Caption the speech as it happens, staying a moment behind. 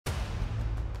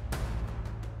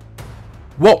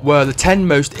What were the 10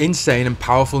 most insane and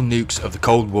powerful nukes of the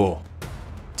Cold War?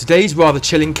 Today's rather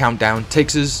chilling countdown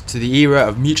takes us to the era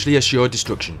of mutually assured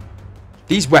destruction.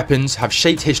 These weapons have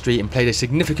shaped history and played a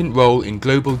significant role in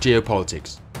global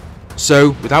geopolitics.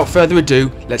 So, without further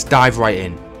ado, let's dive right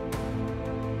in.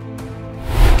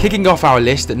 Kicking off our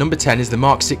list at number 10 is the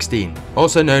Mark 16,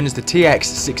 also known as the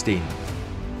TX-16.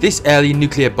 This early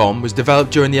nuclear bomb was developed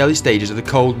during the early stages of the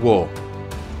Cold War.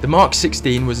 The Mark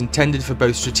 16 was intended for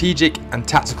both strategic and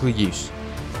tactical use.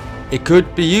 It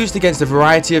could be used against a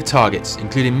variety of targets,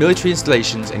 including military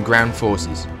installations and ground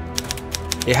forces.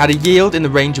 It had a yield in the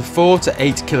range of 4 to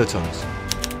 8 kilotons.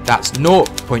 That's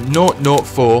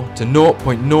 0.004 to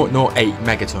 0.008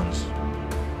 megatons.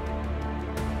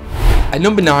 At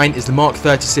number 9 is the Mark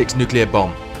 36 nuclear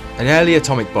bomb, an early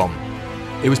atomic bomb.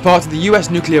 It was part of the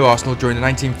US nuclear arsenal during the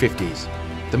 1950s.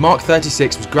 The Mark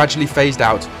 36 was gradually phased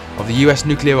out of the US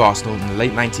nuclear arsenal in the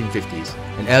late 1950s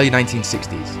and early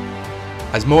 1960s,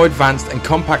 as more advanced and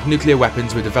compact nuclear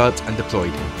weapons were developed and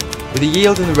deployed. With a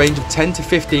yield in the range of 10 to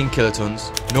 15 kilotons,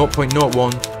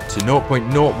 0.01 to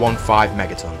 0.015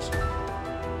 megatons.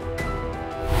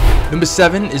 Number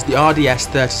 7 is the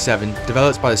RDS-37,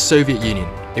 developed by the Soviet Union.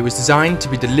 It was designed to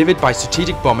be delivered by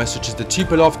strategic bombers such as the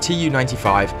Tupolev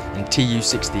Tu-95 and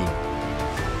Tu-16.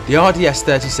 The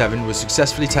RDS-37 was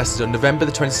successfully tested on November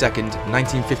 22,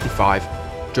 1955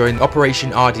 during Operation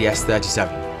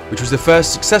RDS-37, which was the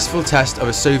first successful test of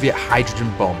a Soviet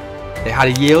hydrogen bomb. It had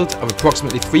a yield of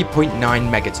approximately 3.9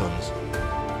 megatons.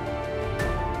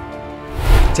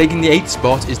 Taking the 8th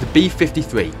spot is the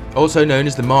B-53, also known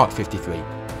as the Mark 53.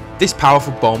 This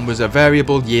powerful bomb was a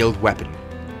variable yield weapon.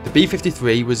 The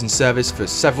B-53 was in service for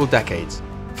several decades,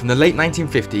 from the late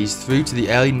 1950s through to the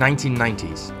early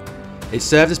 1990s. It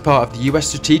served as part of the US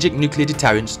strategic nuclear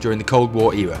deterrence during the Cold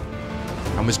War era,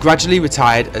 and was gradually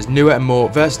retired as newer and more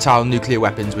versatile nuclear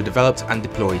weapons were developed and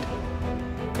deployed.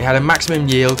 It had a maximum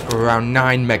yield of around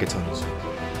 9 megatons.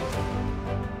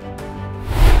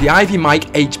 The Ivy Mike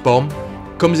H bomb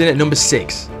comes in at number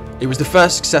 6. It was the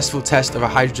first successful test of a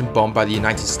hydrogen bomb by the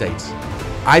United States.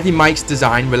 Ivy Mike's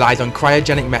design relied on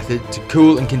cryogenic method to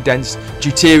cool and condense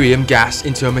deuterium gas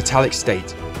into a metallic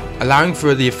state, allowing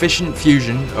for the efficient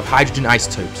fusion of hydrogen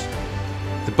isotopes.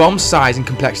 The bomb's size and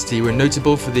complexity were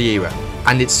notable for the era,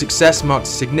 and its success marked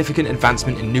a significant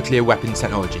advancement in nuclear weapons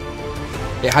technology.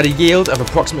 It had a yield of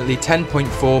approximately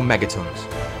 10.4 megatons.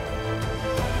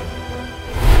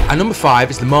 At number 5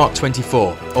 is the Mark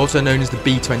 24, also known as the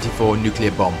B-24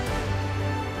 nuclear bomb.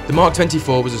 The Mark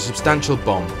 24 was a substantial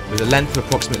bomb with a length of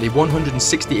approximately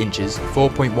 160 inches,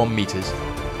 4.1 meters,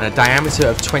 and a diameter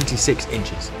of 26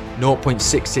 inches,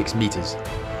 0.66 meters.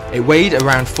 It weighed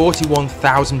around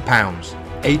 41,000 pounds,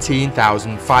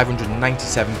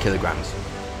 18,597 kilograms.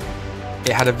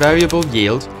 It had a variable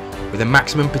yield with a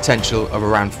maximum potential of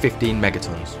around 15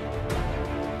 megatons.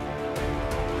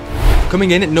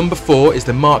 Coming in at number 4 is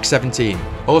the Mark 17,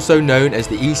 also known as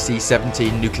the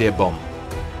EC-17 nuclear bomb.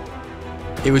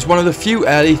 It was one of the few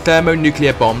early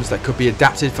thermonuclear bombs that could be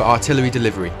adapted for artillery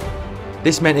delivery.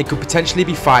 This meant it could potentially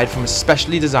be fired from a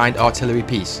specially designed artillery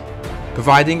piece,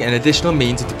 providing an additional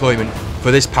means of deployment for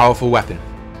this powerful weapon.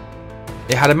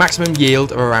 It had a maximum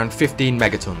yield of around 15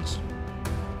 megatons.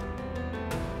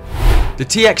 The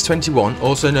TX-21,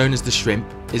 also known as the Shrimp,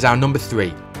 is our number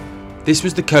 3. This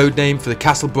was the code name for the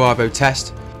Castle Bravo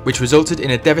test, which resulted in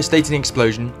a devastating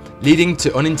explosion, leading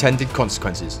to unintended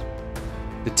consequences.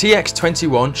 The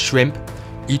TX-21 Shrimp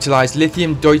utilised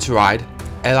lithium deuteride,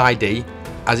 LID,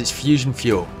 as its fusion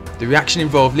fuel. The reaction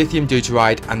involved lithium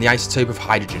deuteride and the isotope of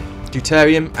hydrogen,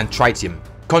 deuterium and tritium,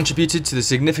 contributed to the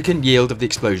significant yield of the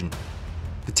explosion.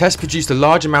 The test produced a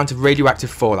large amount of radioactive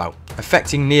fallout,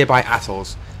 affecting nearby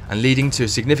atolls and leading to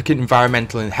significant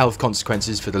environmental and health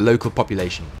consequences for the local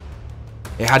population.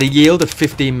 It had a yield of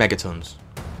 15 megatons.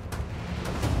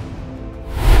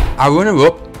 Our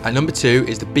runner-up at number 2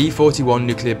 is the B-41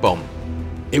 nuclear bomb.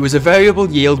 It was a variable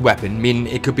yield weapon, meaning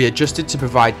it could be adjusted to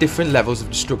provide different levels of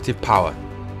destructive power.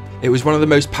 It was one of the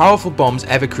most powerful bombs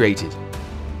ever created.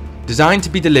 Designed to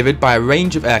be delivered by a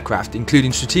range of aircraft,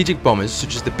 including strategic bombers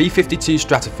such as the B-52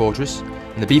 Stratofortress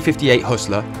and the B-58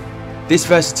 Hustler, this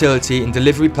versatility in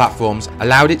delivery platforms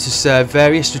allowed it to serve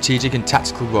various strategic and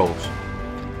tactical roles.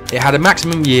 It had a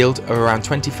maximum yield of around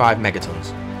 25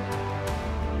 megatons.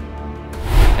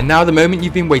 And now the moment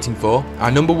you've been waiting for, our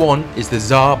number 1 is the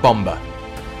Tsar Bomber,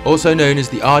 also known as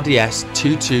the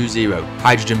RDS-220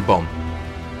 hydrogen bomb.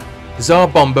 The Tsar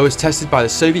Bomber was tested by the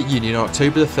Soviet Union on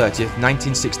October 30,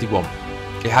 1961.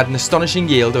 It had an astonishing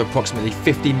yield of approximately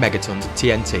 50 megatons of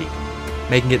TNT,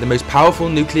 making it the most powerful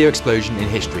nuclear explosion in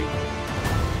history.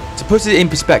 To put it in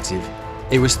perspective,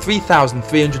 It was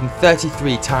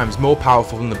 3,333 times more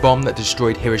powerful than the bomb that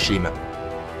destroyed Hiroshima.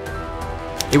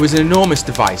 It was an enormous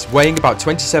device weighing about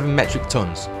 27 metric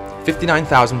tons,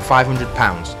 59,500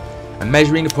 pounds, and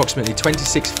measuring approximately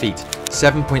 26 feet,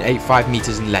 7.85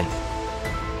 meters in length.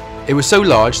 It was so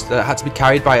large that it had to be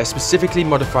carried by a specifically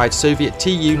modified Soviet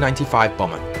Tu-95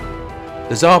 bomber.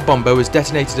 The Tsar bomber was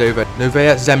detonated over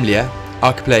Novaya Zemlya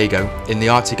archipelago in the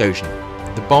Arctic Ocean.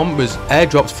 The bomb was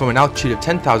airdropped from an altitude of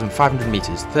 10,500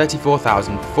 meters,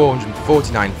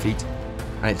 34,449 feet,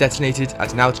 and it detonated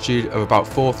at an altitude of about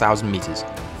 4,000 meters,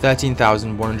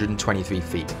 13,123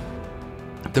 feet.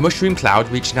 The mushroom cloud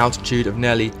reached an altitude of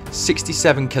nearly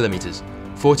 67 kilometers,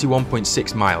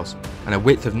 41.6 miles, and a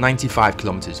width of 95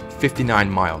 kilometers, 59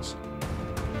 miles.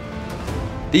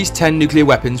 These 10 nuclear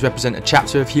weapons represent a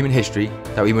chapter of human history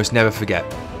that we must never forget.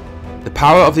 The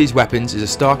power of these weapons is a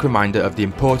stark reminder of the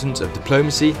importance of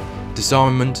diplomacy,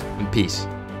 disarmament, and peace.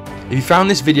 If you found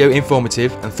this video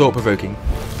informative and thought-provoking,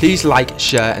 please like,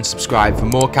 share and subscribe for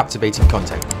more captivating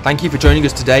content. Thank you for joining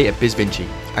us today at BizVinci,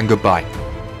 and goodbye.